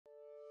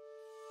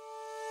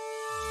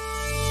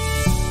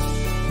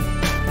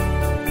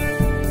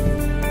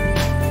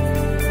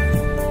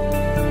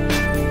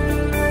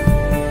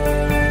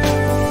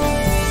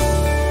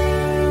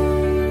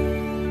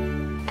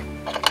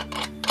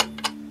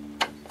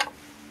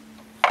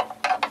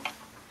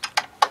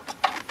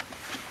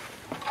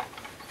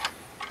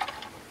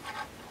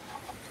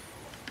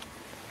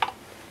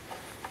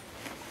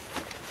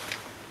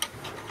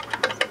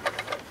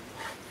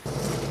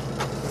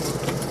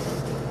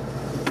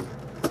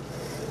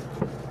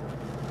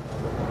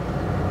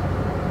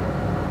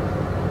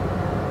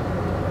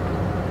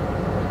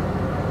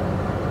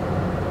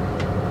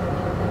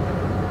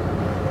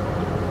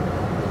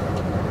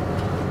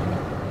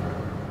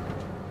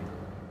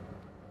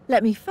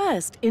Let me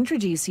first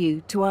introduce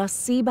you to our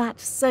SeaBat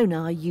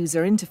sonar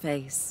user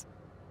interface.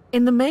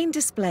 In the main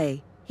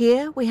display,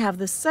 here we have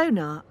the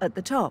sonar at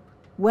the top,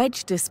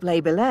 wedge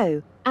display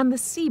below, and the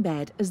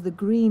seabed as the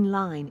green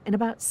line in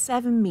about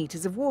 7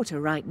 meters of water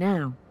right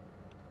now.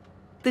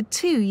 The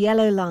 2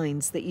 yellow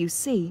lines that you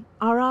see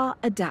are our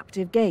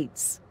adaptive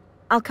gates.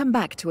 I'll come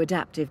back to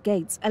adaptive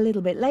gates a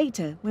little bit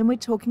later when we're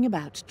talking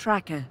about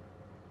tracker.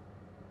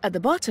 At the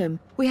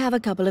bottom, we have a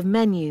couple of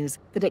menus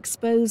that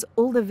expose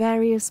all the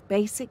various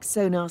basic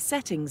sonar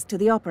settings to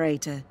the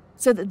operator,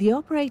 so that the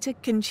operator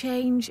can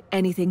change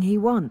anything he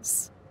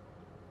wants.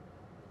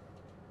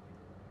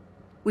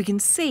 We can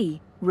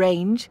see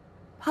range,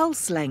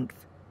 pulse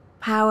length,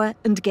 power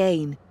and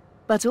gain,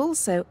 but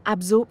also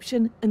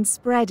absorption and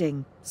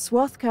spreading,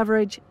 swath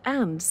coverage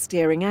and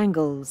steering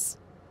angles.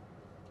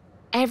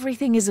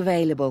 Everything is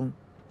available.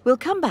 We'll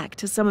come back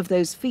to some of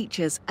those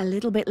features a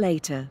little bit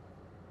later.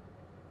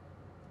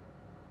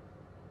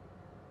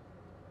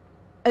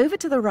 Over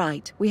to the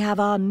right, we have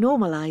our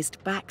normalized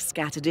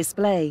backscatter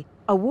display,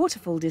 a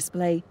waterfall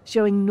display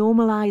showing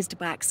normalized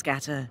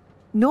backscatter.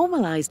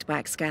 Normalized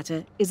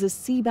backscatter is a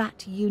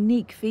SeaBat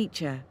unique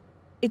feature.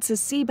 It's a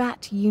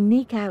SeaBat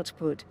unique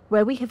output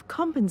where we have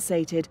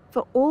compensated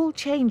for all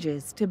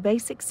changes to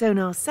basic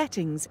sonar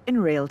settings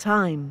in real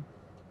time.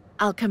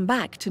 I'll come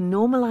back to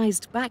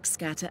normalized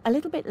backscatter a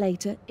little bit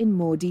later in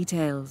more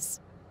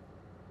details.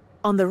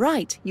 On the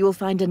right, you will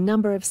find a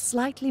number of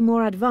slightly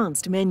more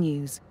advanced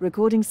menus,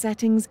 recording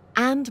settings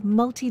and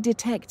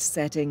multi-detect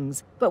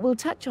settings, but we'll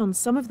touch on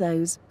some of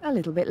those a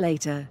little bit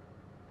later.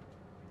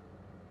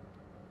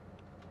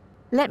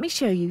 Let me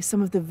show you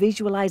some of the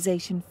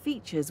visualization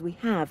features we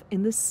have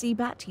in the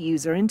SeaBat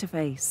user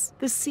interface.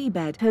 The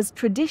seabed has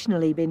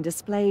traditionally been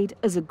displayed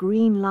as a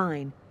green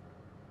line,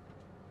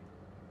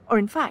 or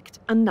in fact,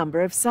 a number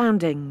of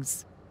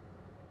soundings.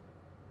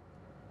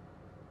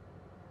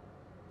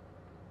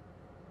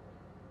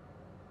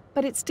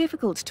 But it's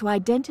difficult to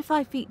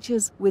identify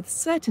features with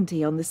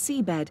certainty on the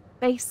seabed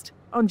based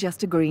on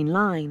just a green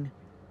line.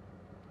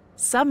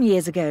 Some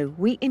years ago,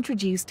 we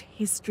introduced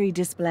history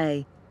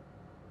display,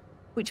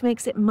 which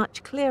makes it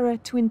much clearer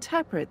to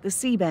interpret the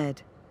seabed.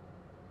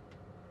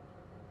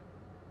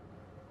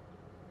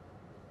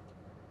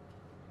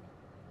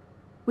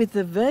 With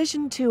the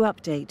version 2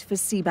 update for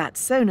SeaBat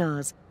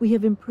sonars, we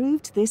have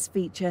improved this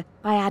feature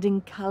by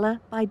adding color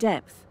by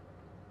depth.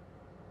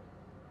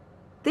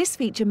 This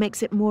feature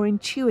makes it more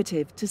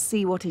intuitive to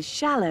see what is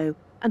shallow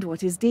and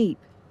what is deep.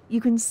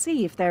 You can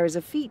see if there is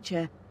a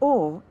feature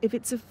or if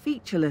it's a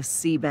featureless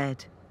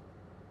seabed.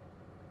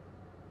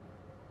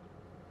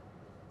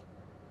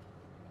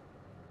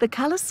 The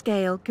color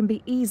scale can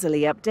be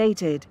easily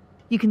updated.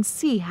 You can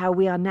see how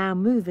we are now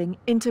moving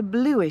into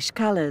bluish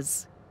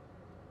colors.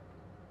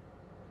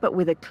 But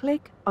with a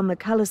click on the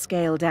color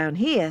scale down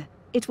here,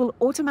 it will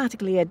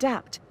automatically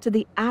adapt to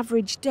the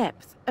average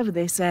depth of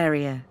this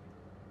area.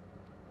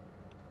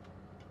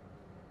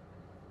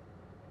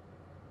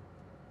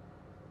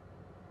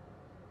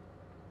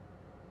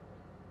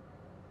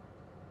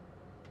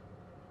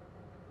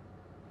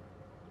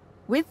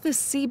 With the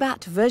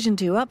SeaBat version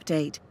 2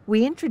 update,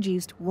 we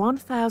introduced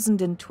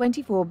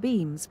 1024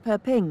 beams per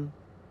ping.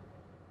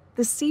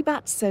 The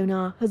SeaBat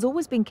sonar has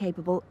always been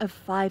capable of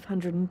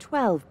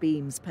 512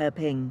 beams per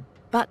ping,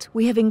 but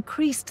we have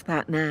increased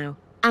that now,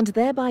 and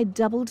thereby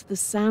doubled the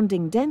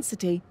sounding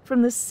density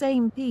from the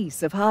same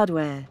piece of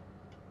hardware.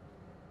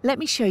 Let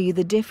me show you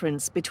the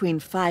difference between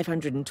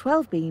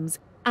 512 beams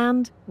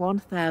and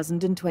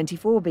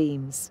 1024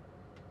 beams.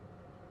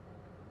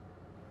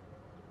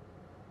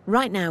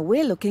 Right now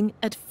we're looking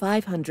at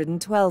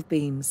 512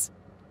 beams.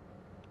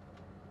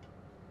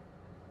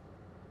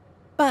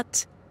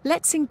 But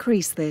let's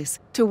increase this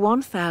to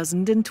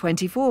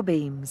 1024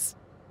 beams.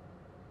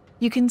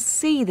 You can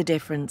see the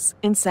difference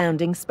in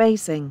sounding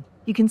spacing.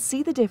 You can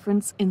see the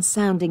difference in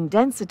sounding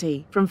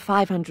density from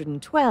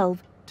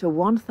 512 to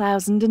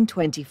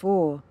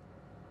 1024.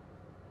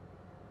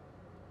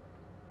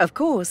 Of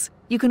course,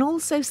 you can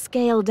also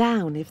scale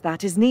down if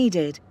that is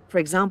needed, for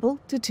example,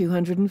 to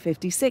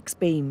 256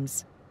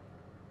 beams.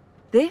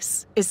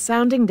 This is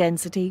sounding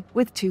density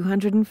with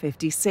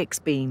 256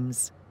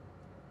 beams.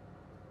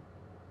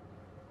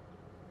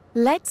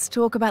 Let's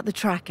talk about the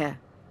tracker.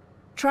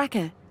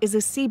 Tracker is a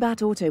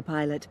SeaBat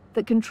autopilot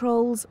that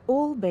controls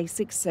all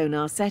basic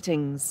sonar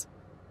settings.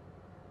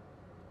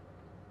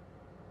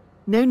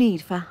 No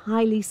need for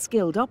highly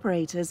skilled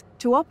operators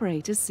to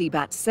operate a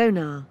SeaBat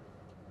sonar.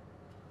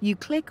 You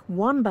click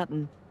one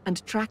button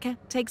and Tracker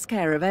takes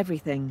care of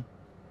everything.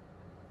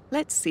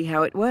 Let's see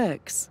how it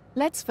works.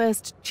 Let's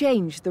first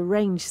change the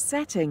range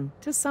setting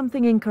to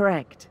something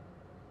incorrect.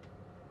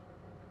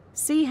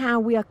 See how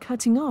we are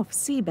cutting off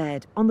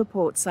seabed on the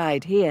port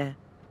side here.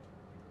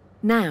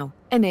 Now,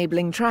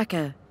 enabling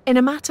Tracker. In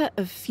a matter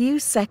of few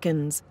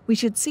seconds, we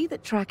should see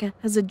that Tracker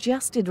has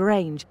adjusted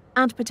range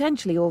and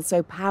potentially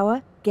also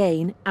power,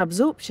 gain,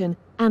 absorption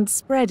and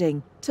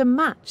spreading to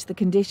match the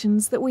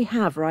conditions that we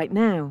have right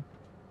now,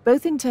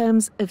 both in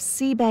terms of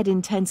seabed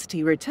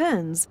intensity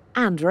returns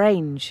and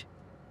range.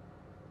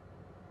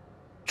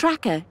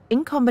 Tracker,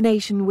 in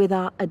combination with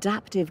our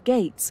adaptive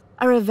gates,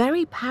 are a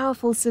very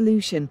powerful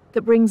solution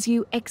that brings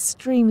you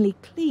extremely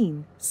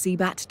clean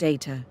SeaBat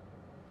data.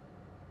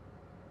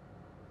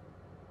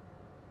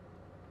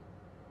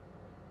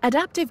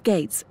 Adaptive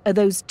gates are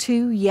those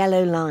two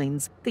yellow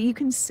lines that you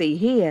can see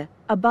here,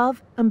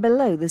 above and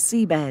below the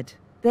seabed.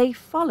 They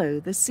follow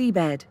the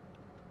seabed.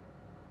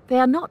 They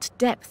are not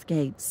depth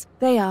gates,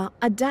 they are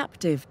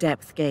adaptive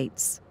depth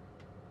gates.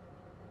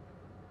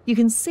 You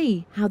can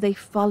see how they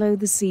follow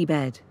the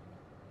seabed.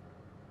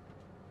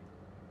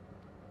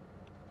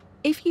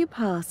 If you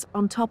pass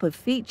on top of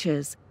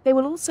features, they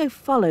will also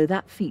follow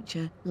that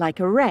feature like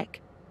a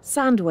wreck,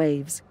 sand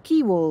waves,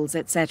 quay walls,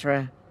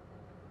 etc.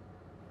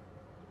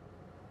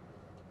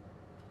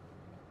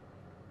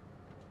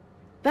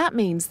 That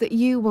means that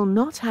you will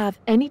not have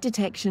any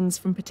detections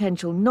from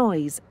potential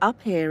noise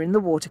up here in the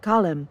water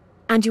column,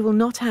 and you will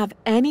not have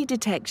any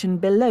detection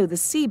below the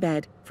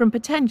seabed from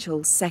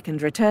potential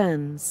second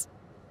returns.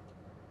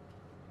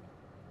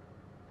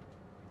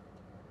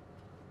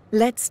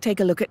 Let's take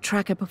a look at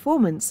tracker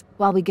performance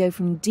while we go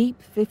from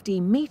deep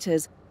 15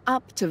 meters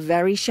up to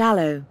very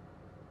shallow.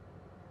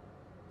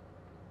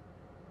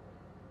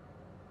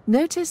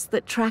 Notice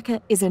that tracker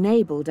is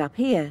enabled up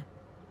here.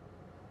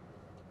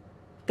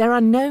 There are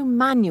no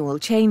manual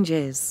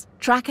changes.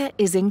 Tracker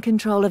is in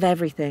control of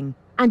everything,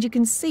 and you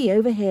can see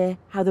over here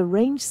how the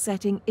range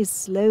setting is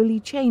slowly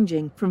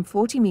changing from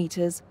 40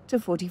 meters to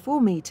 44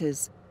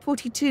 meters,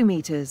 42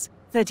 meters,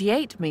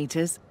 38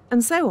 meters,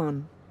 and so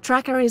on.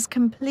 Tracker is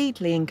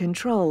completely in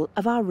control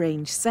of our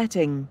range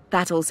setting.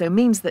 That also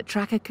means that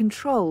Tracker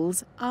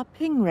controls our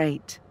ping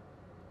rate.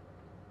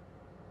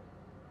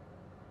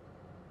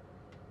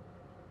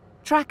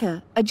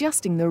 Tracker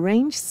adjusting the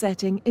range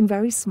setting in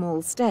very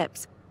small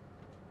steps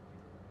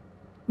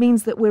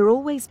means that we're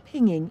always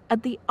pinging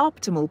at the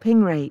optimal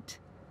ping rate.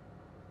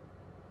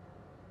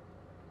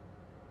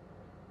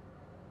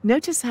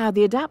 Notice how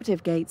the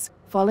adaptive gates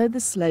follow the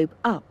slope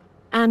up,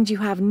 and you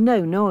have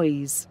no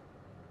noise.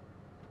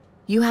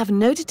 You have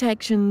no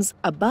detections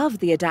above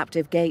the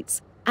adaptive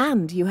gates,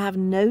 and you have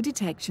no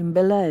detection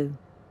below.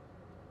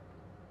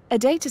 A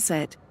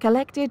dataset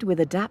collected with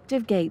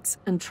adaptive gates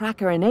and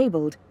tracker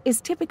enabled is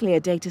typically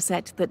a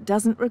dataset that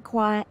doesn't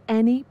require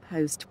any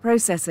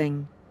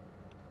post-processing.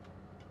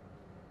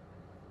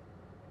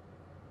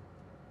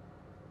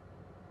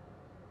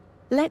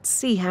 Let's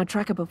see how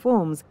tracker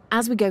performs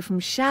as we go from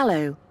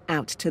shallow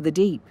out to the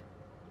deep.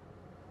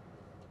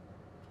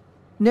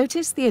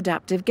 Notice the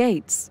adaptive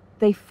gates.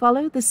 They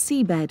follow the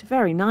seabed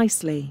very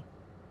nicely.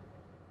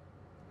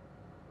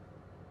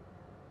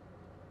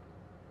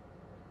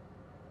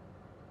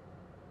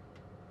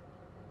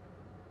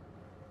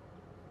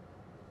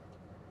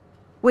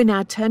 We're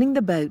now turning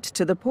the boat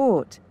to the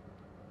port,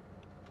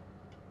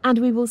 and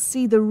we will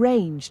see the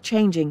range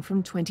changing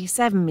from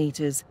 27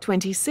 meters,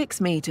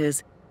 26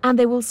 meters, and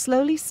they will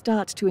slowly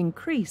start to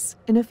increase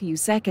in a few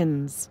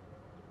seconds.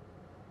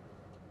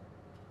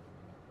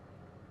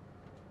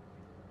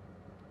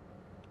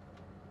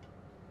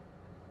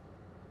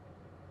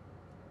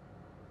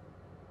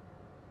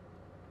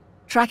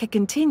 Tracker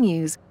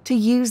continues to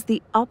use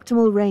the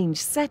optimal range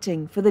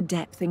setting for the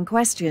depth in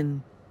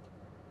question.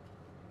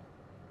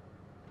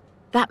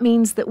 That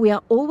means that we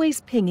are always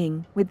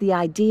pinging with the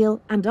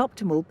ideal and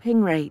optimal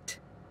ping rate.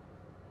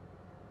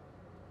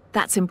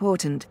 That's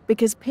important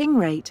because ping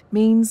rate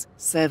means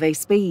survey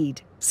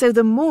speed. So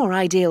the more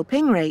ideal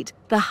ping rate,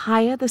 the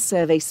higher the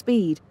survey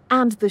speed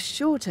and the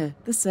shorter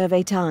the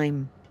survey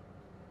time.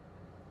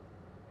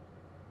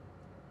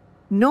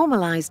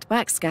 Normalized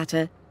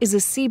backscatter is a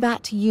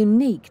SeaBat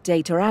unique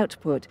data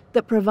output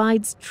that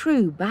provides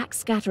true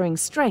backscattering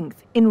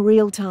strength in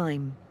real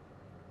time.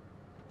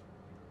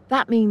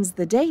 That means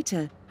the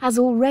data has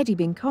already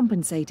been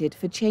compensated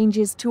for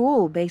changes to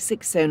all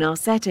basic sonar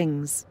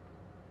settings.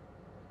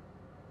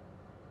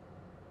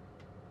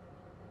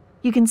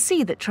 You can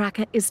see that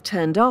tracker is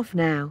turned off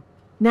now.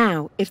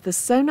 Now, if the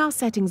sonar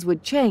settings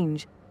would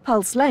change,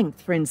 pulse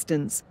length for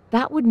instance,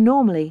 that would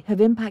normally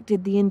have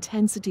impacted the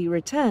intensity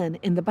return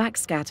in the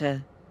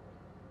backscatter.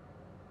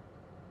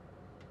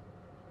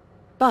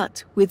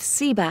 But with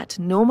SeaBat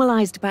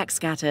normalized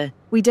backscatter,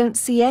 we don't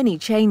see any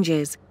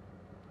changes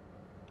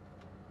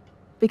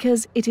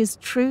because it is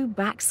true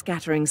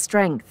backscattering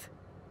strength.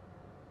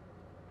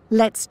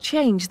 Let's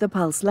change the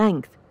pulse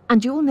length,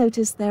 and you'll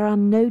notice there are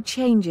no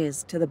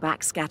changes to the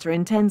backscatter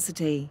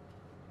intensity.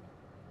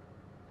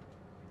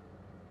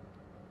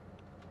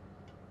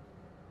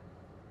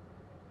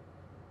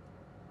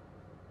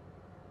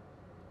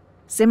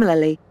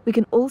 Similarly, we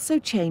can also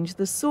change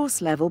the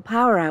source level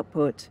power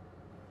output.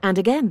 And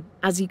again,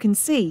 as you can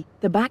see,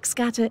 the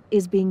backscatter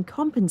is being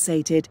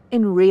compensated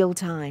in real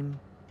time.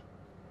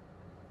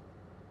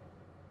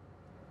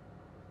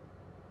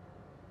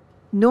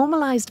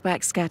 Normalized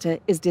backscatter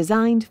is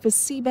designed for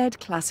seabed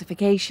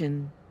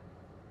classification.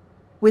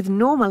 With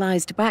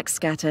normalized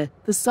backscatter,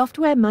 the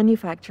software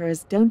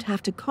manufacturers don't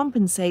have to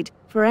compensate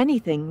for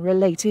anything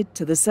related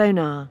to the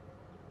sonar.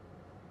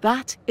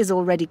 That is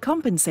already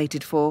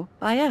compensated for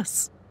by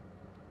us.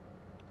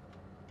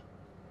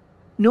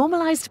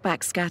 Normalized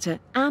backscatter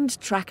and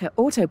tracker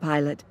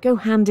autopilot go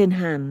hand in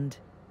hand.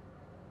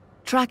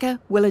 Tracker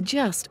will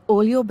adjust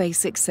all your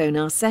basic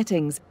sonar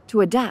settings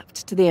to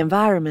adapt to the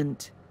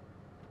environment.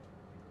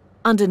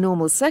 Under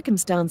normal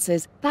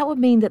circumstances, that would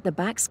mean that the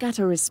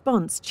backscatter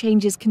response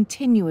changes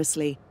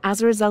continuously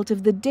as a result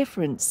of the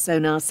different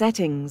sonar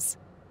settings.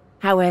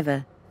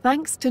 However,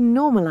 thanks to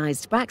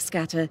normalized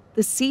backscatter,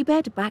 the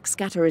seabed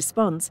backscatter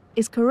response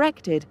is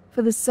corrected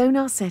for the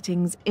sonar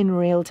settings in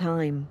real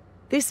time.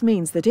 This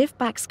means that if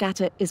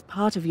backscatter is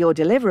part of your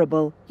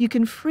deliverable, you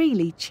can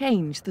freely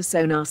change the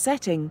sonar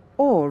setting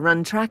or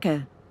run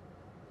tracker.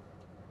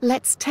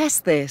 Let's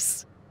test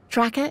this.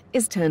 Tracker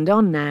is turned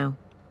on now.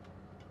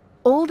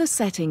 All the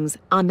settings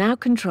are now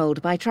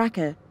controlled by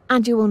tracker,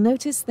 and you will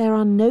notice there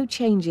are no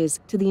changes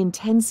to the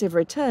intensive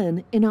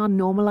return in our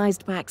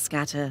normalized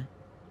backscatter.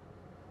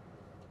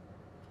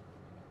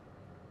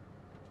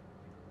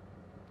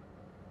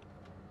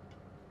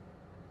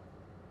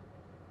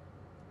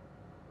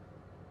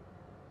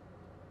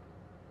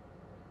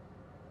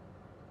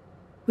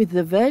 With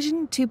the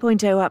version 2.0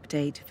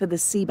 update for the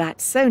SeaBat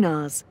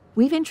sonars,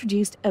 we've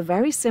introduced a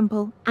very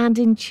simple and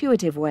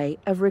intuitive way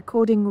of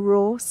recording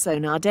raw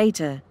sonar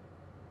data.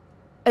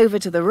 Over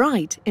to the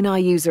right in our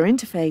user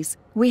interface,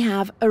 we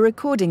have a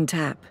recording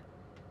tab.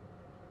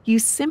 You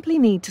simply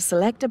need to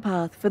select a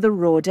path for the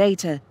raw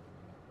data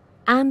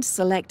and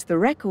select the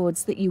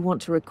records that you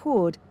want to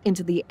record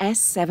into the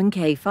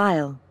S7K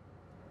file.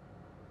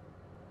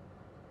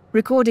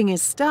 Recording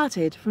is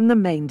started from the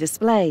main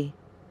display.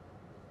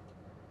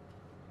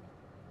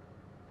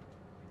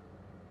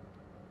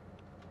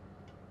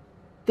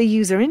 The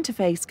user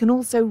interface can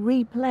also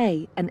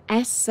replay an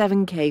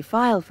S7K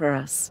file for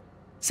us.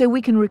 So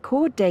we can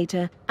record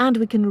data and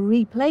we can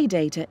replay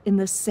data in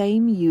the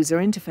same user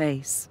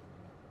interface.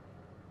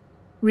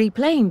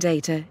 Replaying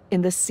data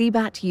in the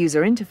SeaBat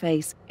user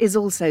interface is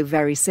also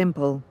very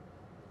simple.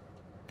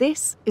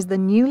 This is the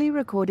newly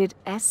recorded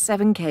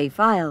S7K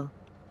file.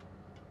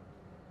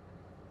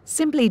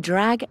 Simply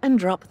drag and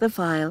drop the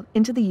file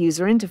into the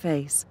user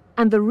interface,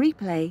 and the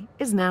replay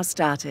is now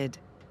started.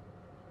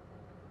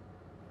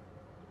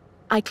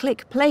 I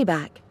click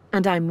playback,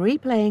 and I'm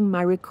replaying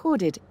my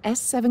recorded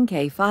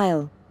S7K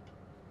file.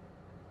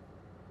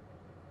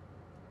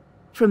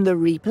 From the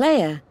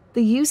replayer,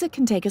 the user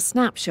can take a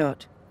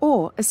snapshot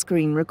or a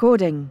screen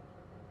recording.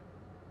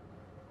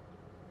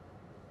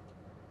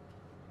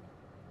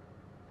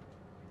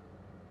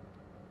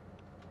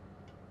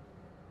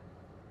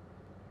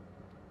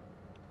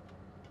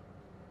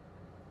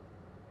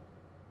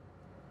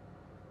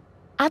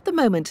 At the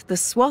moment, the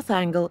swath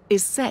angle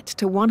is set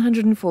to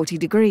 140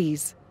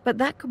 degrees. But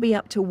that could be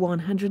up to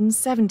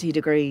 170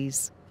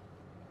 degrees.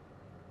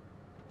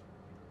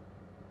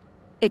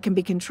 It can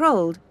be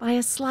controlled by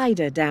a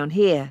slider down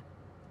here.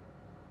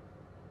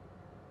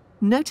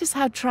 Notice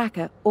how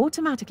tracker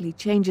automatically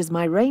changes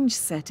my range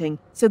setting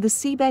so the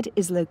seabed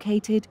is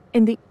located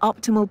in the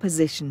optimal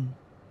position.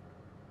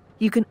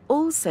 You can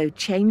also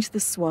change the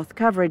swath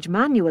coverage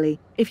manually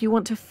if you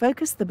want to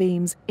focus the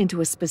beams into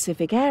a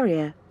specific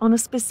area on a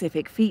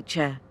specific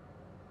feature.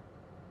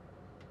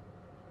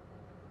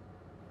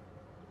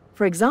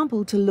 For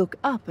example, to look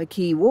up a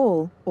key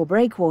wall or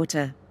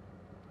breakwater.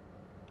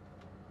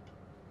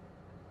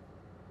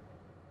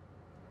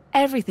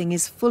 Everything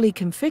is fully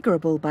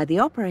configurable by the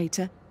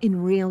operator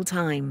in real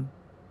time.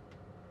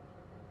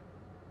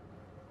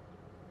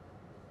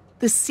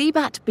 The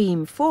SeaBat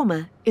beam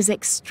former is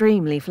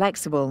extremely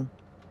flexible.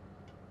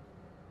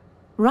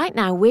 Right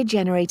now we're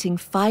generating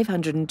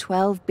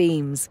 512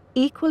 beams,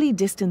 equally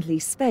distantly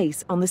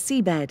spaced on the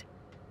seabed.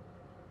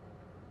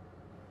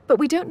 But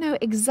we don't know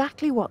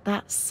exactly what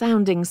that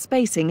sounding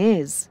spacing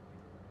is.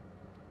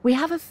 We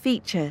have a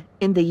feature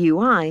in the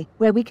UI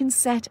where we can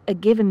set a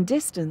given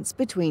distance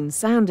between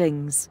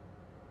soundings.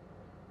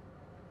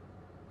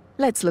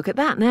 Let's look at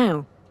that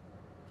now.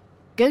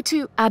 Go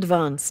to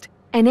Advanced,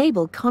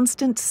 enable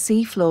constant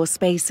seafloor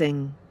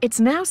spacing. It's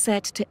now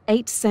set to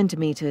 8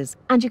 centimeters,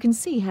 and you can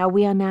see how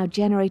we are now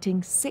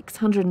generating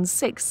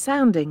 606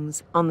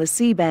 soundings on the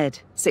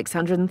seabed,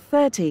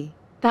 630.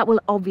 That will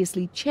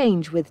obviously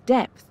change with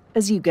depth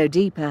as you go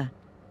deeper.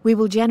 We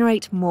will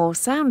generate more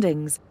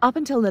soundings up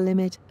until the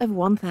limit of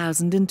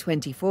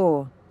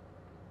 1024.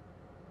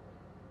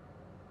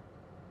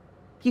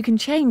 You can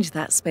change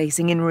that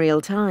spacing in real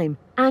time,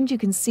 and you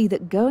can see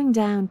that going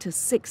down to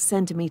 6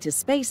 centimeter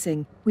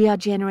spacing, we are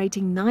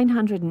generating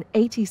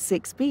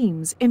 986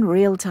 beams in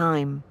real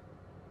time.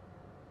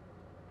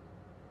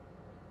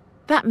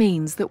 That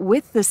means that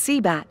with the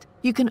SeaBat,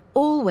 you can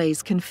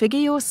always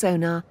configure your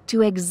sonar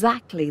to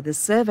exactly the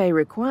survey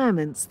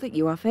requirements that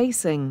you are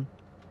facing.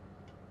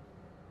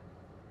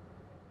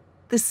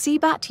 The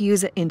SeaBat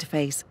user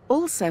interface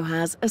also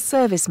has a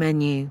service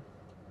menu.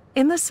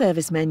 In the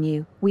service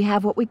menu, we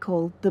have what we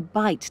call the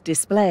Byte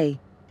display,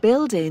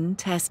 built-in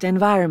test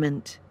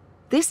environment.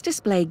 This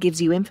display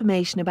gives you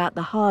information about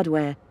the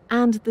hardware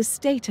and the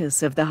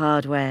status of the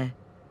hardware.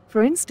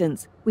 For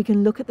instance, we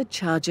can look at the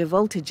charger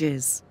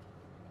voltages.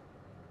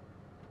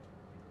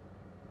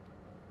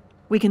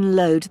 we can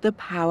load the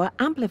power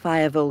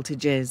amplifier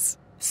voltages.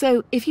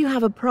 So if you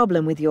have a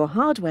problem with your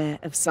hardware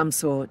of some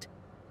sort,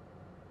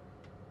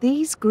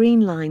 these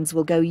green lines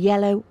will go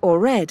yellow or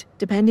red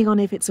depending on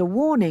if it's a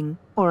warning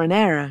or an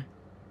error.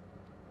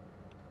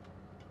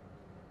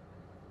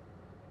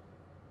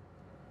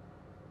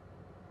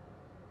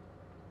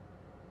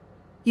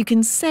 You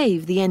can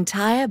save the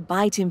entire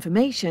byte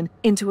information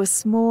into a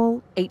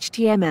small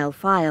HTML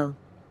file.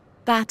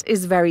 That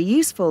is very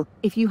useful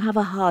if you have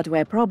a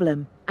hardware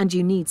problem and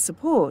you need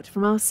support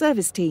from our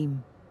service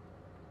team.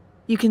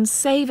 You can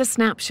save a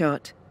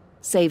snapshot,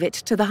 save it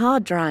to the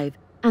hard drive,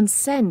 and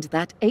send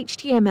that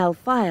HTML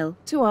file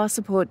to our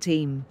support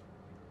team.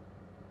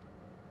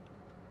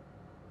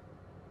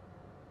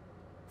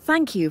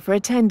 Thank you for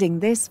attending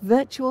this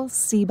virtual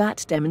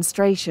SeaBat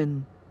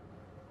demonstration.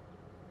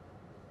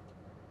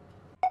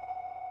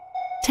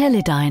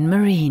 Teledyne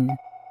Marine.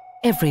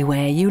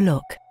 Everywhere you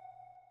look.